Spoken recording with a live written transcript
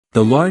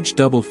The large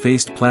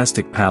double-faced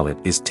plastic pallet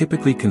is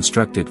typically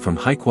constructed from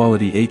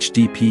high-quality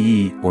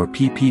HDPE or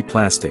PP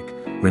plastic,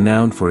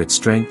 renowned for its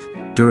strength,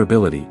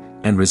 durability,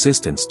 and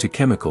resistance to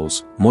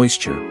chemicals,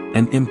 moisture,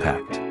 and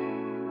impact.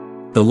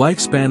 The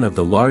lifespan of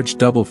the large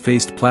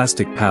double-faced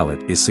plastic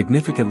pallet is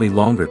significantly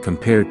longer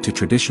compared to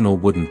traditional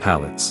wooden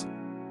pallets.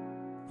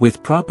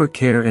 With proper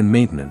care and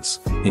maintenance,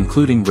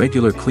 including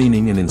regular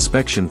cleaning and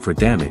inspection for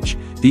damage,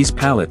 these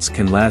pallets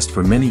can last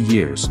for many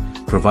years,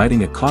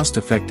 providing a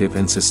cost-effective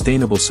and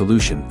sustainable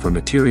solution for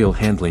material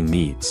handling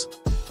needs.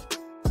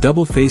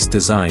 Double-faced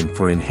design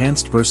for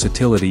enhanced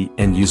versatility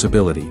and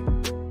usability.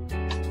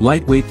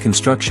 Lightweight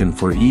construction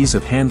for ease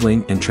of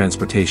handling and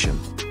transportation.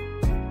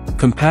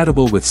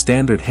 Compatible with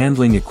standard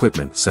handling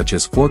equipment such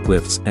as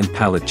forklifts and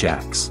pallet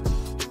jacks.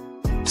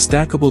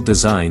 Stackable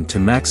design to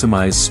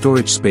maximize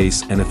storage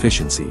space and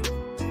efficiency.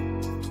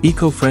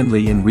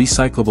 Eco-friendly and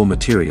recyclable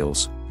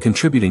materials,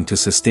 contributing to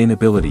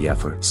sustainability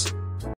efforts.